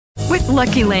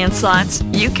Lucky Land Slots,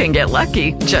 you can get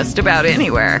lucky just about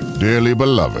anywhere. Dearly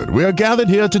beloved, we are gathered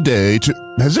here today to...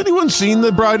 Has anyone seen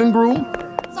the bride and groom?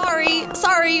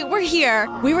 Sorry, we're here.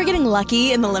 We were getting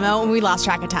lucky in the limo and we lost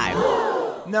track of time.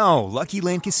 No, Lucky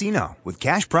Land Casino, with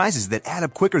cash prizes that add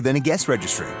up quicker than a guest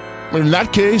registry. In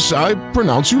that case, I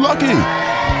pronounce you lucky.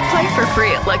 Play for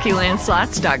free at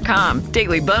LuckyLandSlots.com.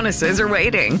 Daily bonuses are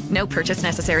waiting. No purchase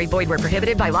necessary. Void where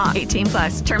prohibited by law.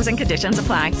 18+. Terms and conditions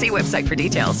apply. See website for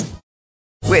details.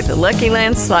 With the Lucky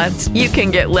Land Slots, you can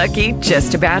get lucky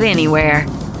just about anywhere.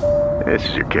 This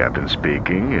is your captain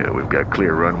speaking. We've got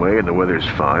clear runway and the weather's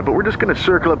fine, but we're just going to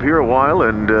circle up here a while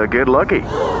and get lucky.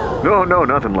 No,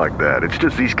 nothing like that. It's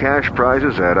just these cash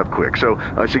prizes add up quick. So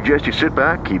I suggest you sit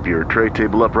back, keep your tray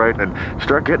table upright, and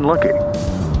start getting lucky.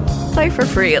 Play for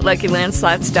free at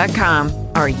LuckyLandSlots.com.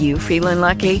 Are you feeling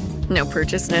lucky? No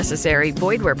purchase necessary.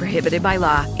 Void where prohibited by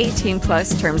law.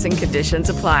 18+ terms and conditions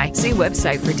apply. See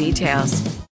website for details.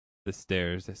 The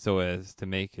stairs so as to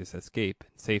make his escape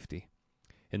in safety.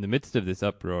 In the midst of this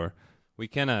uproar, we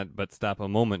cannot but stop a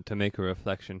moment to make a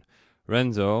reflection.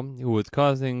 Renzo, who was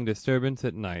causing disturbance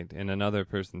at night in another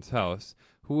person's house,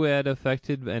 who had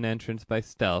effected an entrance by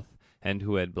stealth, and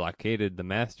who had blockaded the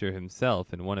master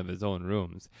himself in one of his own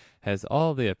rooms, has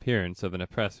all the appearance of an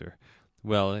oppressor.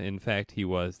 Well, in fact, he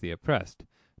was the oppressed.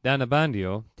 Don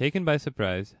Abbondio, taken by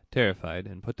surprise, terrified,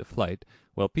 and put to flight,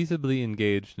 while peaceably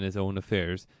engaged in his own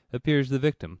affairs, appears the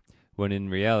victim, when in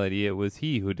reality it was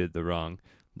he who did the wrong.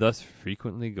 Thus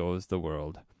frequently goes the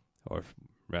world. Or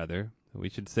rather, we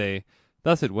should say,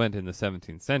 thus it went in the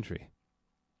 17th century.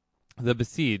 The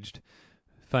besieged,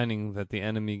 finding that the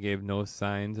enemy gave no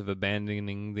signs of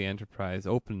abandoning the enterprise,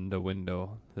 opened a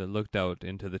window that looked out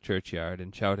into the churchyard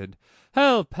and shouted,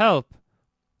 "Help! Help!"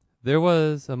 There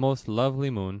was a most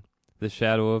lovely moon, the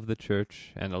shadow of the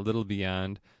church, and a little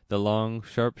beyond, the long,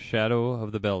 sharp shadow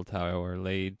of the bell tower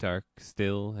lay dark,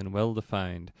 still, and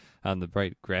well-defined on the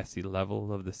bright grassy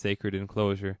level of the sacred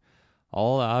enclosure.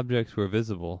 All objects were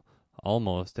visible,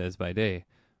 almost as by day.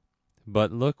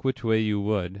 But look which way you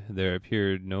would, there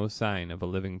appeared no sign of a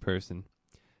living person.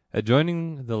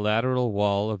 Adjoining the lateral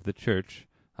wall of the church,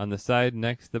 on the side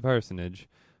next the parsonage,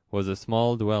 was a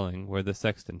small dwelling where the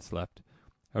sexton slept.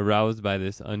 Aroused by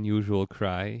this unusual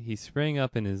cry, he sprang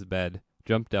up in his bed,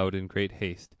 jumped out in great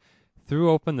haste, threw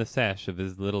open the sash of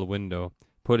his little window,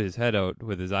 put his head out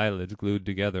with his eyelids glued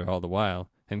together all the while,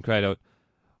 and cried out,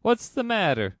 "What's the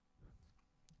matter?"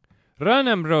 "Run,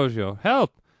 Ambrosio!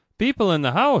 Help! People in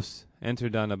the house!"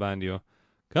 answered Don Abbondio.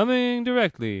 "Coming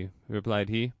directly," replied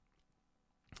he.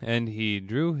 And he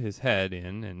drew his head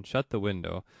in and shut the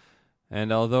window,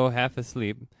 and although half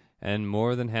asleep, and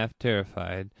more than half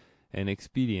terrified, an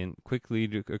expedient quickly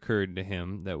occurred to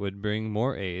him that would bring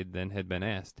more aid than had been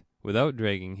asked, without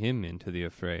dragging him into the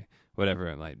affray, whatever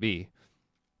it might be.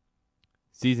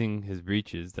 Seizing his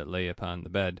breeches that lay upon the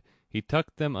bed, he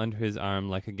tucked them under his arm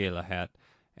like a gala hat,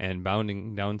 and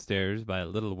bounding downstairs by a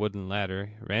little wooden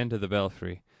ladder, ran to the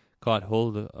belfry, caught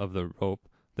hold of the rope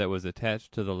that was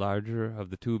attached to the larger of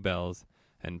the two bells,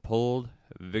 and pulled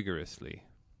vigorously.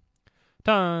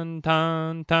 "Ton,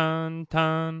 ton, ton,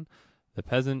 ton!" The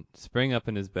peasant sprang up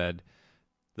in his bed.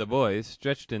 The boy,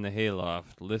 stretched in the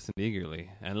hayloft, listened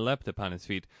eagerly, and leapt upon his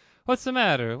feet. "What's the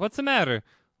matter? What's the matter?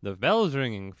 The bell's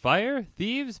ringing. Fire?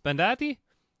 Thieves? Bandati?"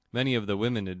 Many of the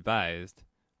women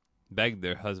begged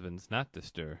their husbands not to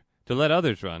stir, to let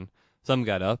others run. Some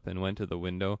got up and went to the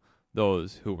window.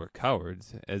 Those who were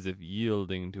cowards, as if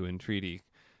yielding to entreaty,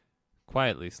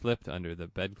 quietly slipped under the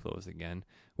bedclothes again,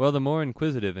 while the more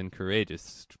inquisitive and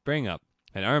courageous sprang up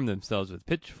and armed themselves with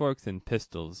pitchforks and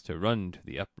pistols to run to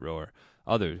the uproar.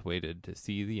 Others waited to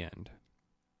see the end.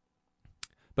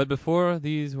 But before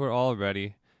these were all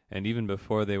ready, and even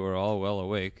before they were all well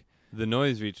awake, the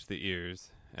noise reached the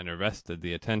ears and arrested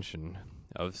the attention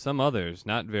of some others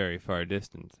not very far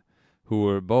distant, who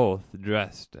were both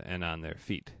dressed and on their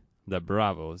feet, the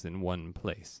bravos in one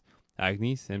place,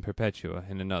 Agnes and Perpetua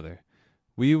in another.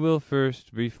 We will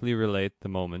first briefly relate the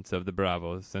moments of the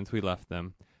bravos since we left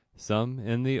them, some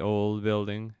in the old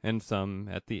building and some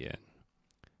at the inn.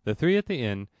 The three at the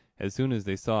inn, as soon as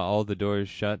they saw all the doors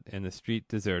shut and the street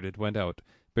deserted, went out,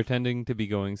 pretending to be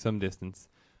going some distance,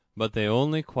 but they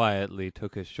only quietly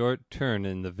took a short turn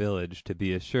in the village to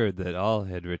be assured that all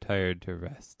had retired to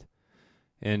rest.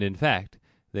 And in fact,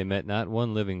 they met not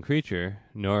one living creature,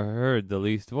 nor heard the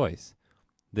least voice.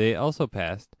 They also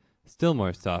passed, still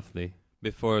more softly,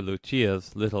 before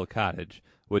Lucia's little cottage,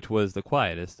 which was the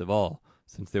quietest of all,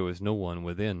 since there was no one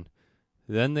within.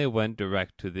 Then they went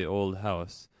direct to the old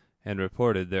house, and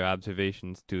reported their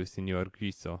observations to Signor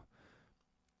Griso.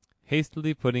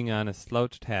 Hastily putting on a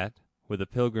slouched hat, with a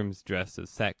pilgrim's dress of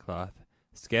sackcloth,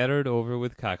 scattered over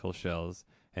with cockle shells,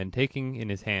 and taking in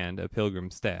his hand a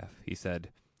pilgrim's staff, he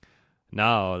said,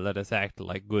 "Now let us act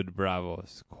like good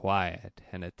bravos, quiet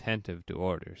and attentive to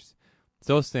orders."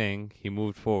 So saying, he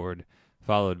moved forward,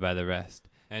 followed by the rest,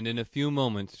 and in a few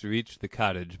moments reached the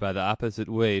cottage by the opposite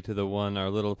way to the one our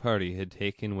little party had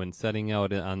taken when setting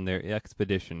out on their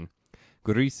expedition.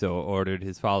 Griso ordered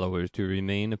his followers to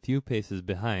remain a few paces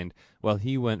behind, while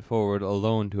he went forward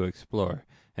alone to explore,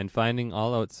 and finding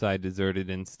all outside deserted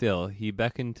and still, he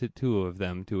beckoned to two of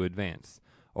them to advance,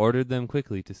 ordered them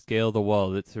quickly to scale the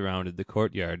wall that surrounded the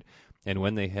courtyard, and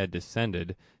when they had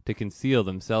descended, to conceal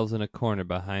themselves in a corner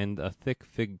behind a thick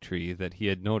fig tree that he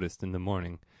had noticed in the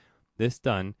morning. This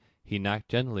done, he knocked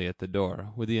gently at the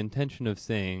door, with the intention of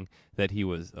saying that he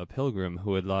was a pilgrim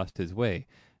who had lost his way,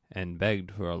 and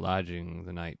begged for a lodging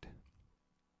the night.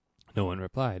 No one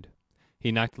replied. He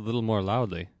knocked a little more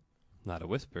loudly. Not a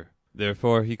whisper.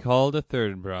 Therefore he called a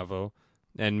third bravo,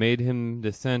 and made him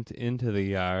descend into the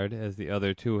yard as the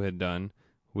other two had done,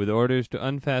 with orders to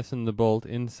unfasten the bolt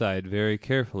inside very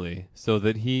carefully, so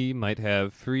that he might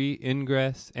have free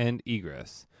ingress and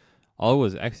egress. All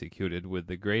was executed with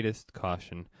the greatest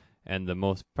caution, and the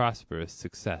most prosperous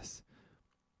success.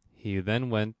 He then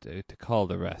went to call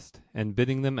the rest, and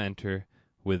bidding them enter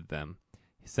with them,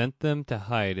 he sent them to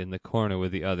hide in the corner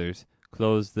with the others,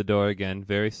 closed the door again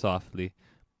very softly,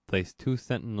 placed 2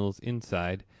 sentinels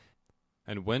inside,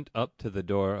 and went up to the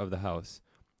door of the house.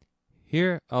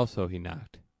 Here also he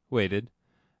knocked, waited,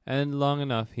 and long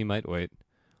enough he might wait.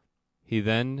 He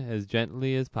then, as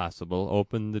gently as possible,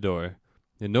 opened the door,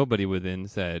 and nobody within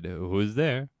said, "Who's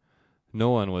there?" No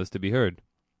one was to be heard.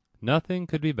 Nothing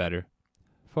could be better.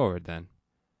 Forward then.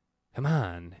 "Come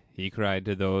on," he cried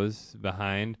to those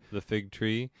behind the fig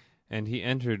tree, and he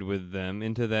entered with them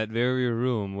into that very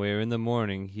room where in the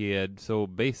morning he had so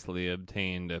basely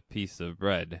obtained a piece of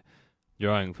bread.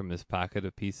 Drawing from his pocket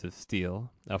a piece of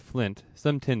steel, a flint,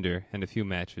 some tinder, and a few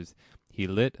matches, he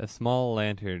lit a small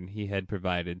lantern he had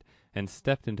provided, and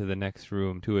stepped into the next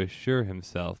room to assure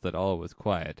himself that all was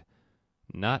quiet.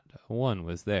 Not one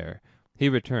was there. He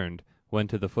returned, went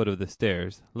to the foot of the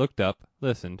stairs, looked up,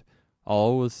 listened.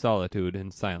 All was solitude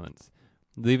and silence.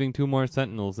 Leaving 2 more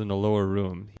sentinels in a lower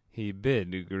room, he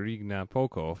bid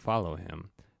Grignapoco follow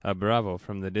him, a bravo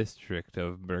from the district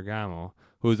of Bergamo,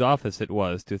 whose office it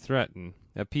was to threaten,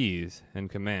 appease, and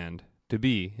command, to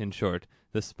be, in short,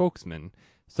 the spokesman,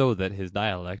 so that his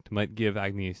dialect might give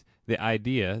Agnes the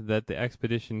idea that the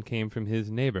expedition came from his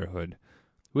neighborhood.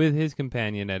 With his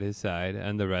companion at his side,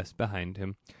 and the rest behind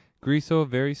him, Griso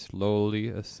very slowly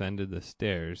ascended the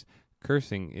stairs,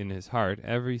 cursing in his heart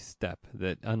every step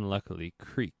that unluckily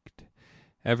creaked,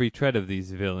 every tread of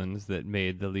these villains that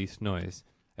made the least noise.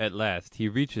 At last he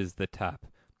reaches the top.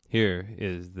 Here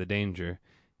is the danger.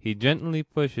 He gently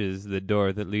pushes the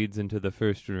door that leads into the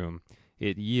first room.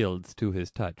 It yields to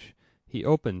his touch. He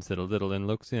opens it a little and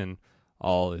looks in.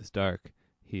 All is dark.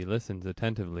 He listens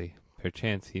attentively.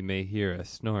 Perchance he may hear a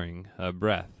snoring, a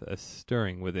breath, a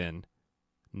stirring within.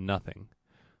 Nothing.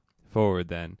 Forward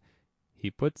then.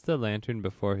 He puts the lantern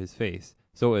before his face,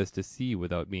 so as to see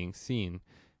without being seen.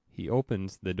 He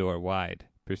opens the door wide,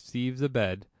 perceives a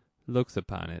bed, looks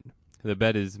upon it. The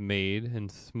bed is made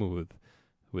and smooth,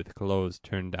 with clothes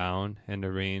turned down and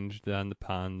arranged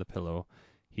upon the pillow.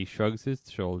 He shrugs his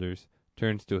shoulders,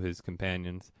 turns to his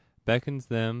companions, beckons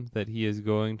them that he is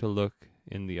going to look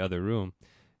in the other room,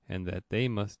 and that they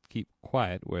must keep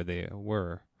quiet where they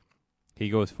were. He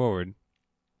goes forward,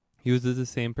 uses the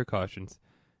same precautions,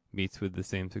 meets with the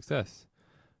same success.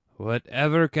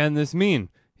 "Whatever can this mean?"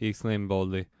 he exclaimed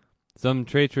boldly. "Some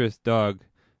traitorous dog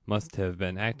must have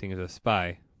been acting as a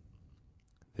spy."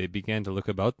 They began to look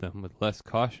about them with less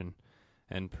caution,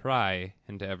 and pry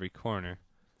into every corner,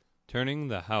 turning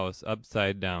the house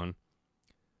upside down.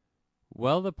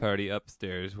 While the party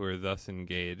upstairs were thus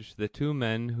engaged, the 2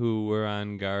 men who were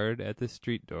on guard at the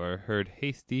street door heard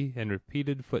hasty and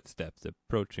repeated footsteps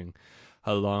approaching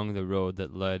along the road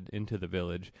that led into the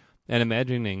village, and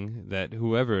imagining that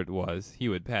whoever it was he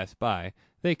would pass by,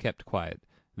 they kept quiet,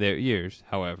 their ears,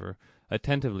 however,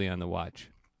 attentively on the watch.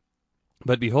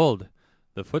 But behold,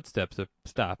 the footsteps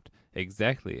stopped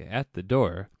exactly at the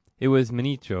door. It was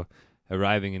Minicho,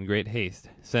 arriving in great haste,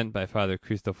 sent by Father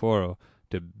Cristoforo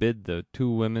to bid the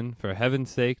 2 women, for heaven's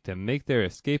sake, to make their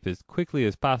escape as quickly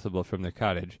as possible from their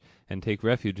cottage, and take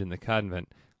refuge in the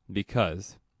convent,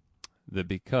 because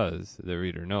the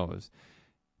reader knows.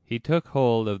 He took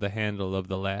hold of the handle of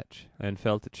the latch, and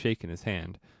felt it shake in his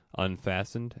hand,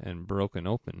 unfastened and broken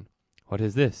open. "What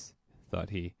is this?"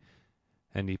 thought he,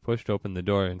 and he pushed open the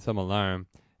door in some alarm,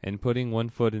 and putting one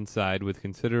foot inside with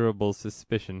considerable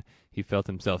suspicion, he felt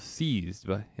himself seized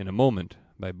in a moment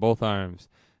by both arms,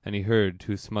 and he heard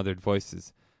two smothered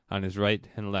voices on his right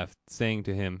and left saying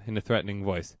to him in a threatening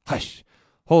voice, "Hush!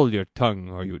 Hold your tongue,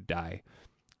 or you die."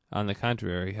 On the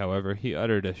contrary, however, he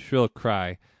uttered a shrill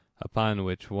cry, upon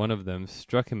which one of them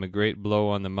struck him a great blow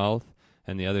on the mouth,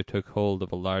 and the other took hold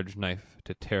of a large knife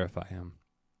to terrify him.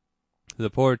 The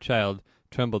poor child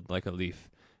trembled like a leaf,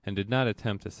 and did not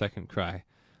attempt a second cry,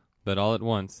 but all at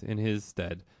once, in his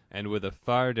stead, and with a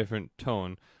far different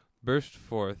tone, burst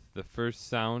forth the first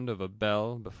sound of a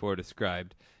bell before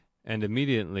described, and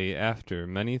immediately after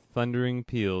many thundering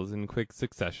peals in quick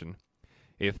succession.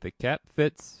 "If the cap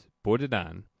fits, put it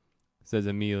on," says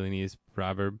a Milanese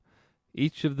proverb.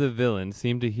 Each of the villains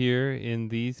seemed to hear in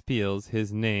these peals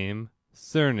his name,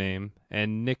 surname,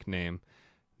 and nickname.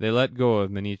 They let go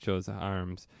of Manicho's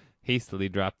arms, hastily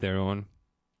dropped their own,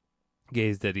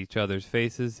 gazed at each other's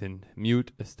faces in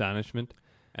mute astonishment,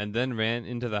 and then ran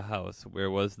into the house where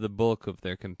was the bulk of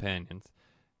their companions.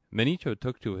 Manicho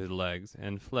took to his legs,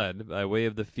 and fled by way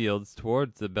of the fields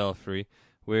towards the belfry,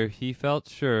 where he felt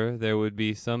sure there would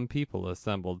be some people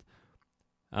assembled.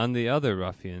 On the other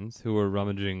ruffians, who were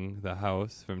rummaging the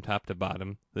house from top to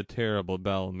bottom, the terrible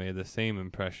bell made the same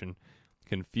impression.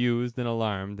 Confused and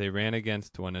alarmed, they ran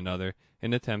against one another,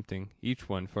 in attempting, each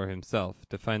one for himself,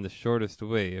 to find the shortest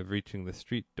way of reaching the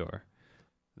street door.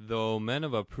 Though men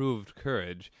of approved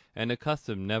courage, and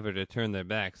accustomed never to turn their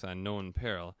backs on known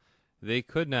peril, they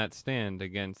could not stand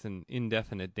against an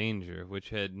indefinite danger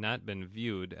which had not been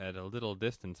viewed at a little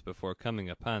distance before coming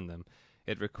upon them.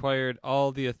 It required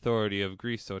all the authority of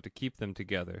Griso to keep them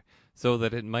together, so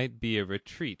that it might be a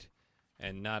retreat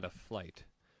and not a flight.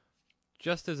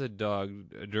 Just as a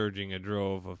dog dirging a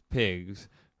drove of pigs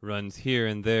runs here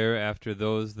and there after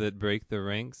those that break the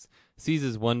ranks,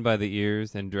 seizes one by the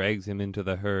ears and drags him into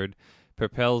the herd,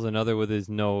 propels another with his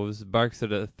nose, barks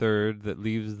at a third that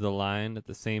leaves the line at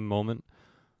the same moment,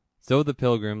 so the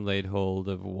pilgrim laid hold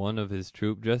of one of his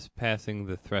troop just passing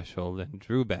the threshold, and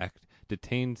drew back,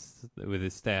 detained with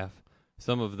his staff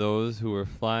some of those who were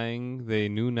flying they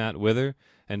knew not whither,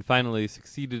 and finally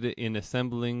succeeded in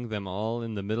assembling them all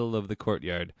in the middle of the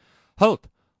courtyard. "Halt!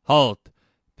 Halt!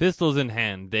 Pistols in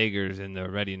hand, daggers in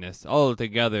their readiness, all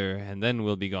together, and then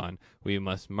we'll be gone. We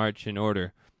must march in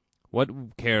order.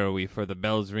 What care we for the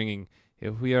bells ringing,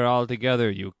 if we are all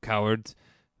together, you cowards?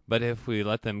 But if we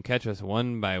let them catch us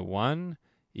one by one,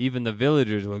 even the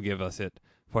villagers will give us it.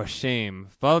 For shame!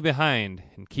 Fall behind,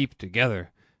 and keep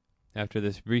together." After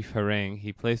this brief harangue,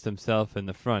 he placed himself in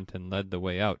the front and led the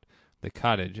way out. The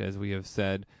cottage, as we have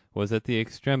said, was at the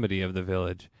extremity of the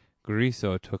village.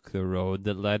 Griso took the road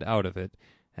that led out of it,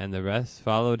 and the rest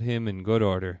followed him in good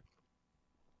order.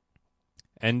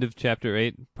 End of Chapter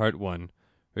 8, Part 1.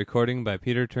 Recording by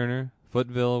Peter Turner,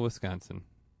 Footville, Wisconsin.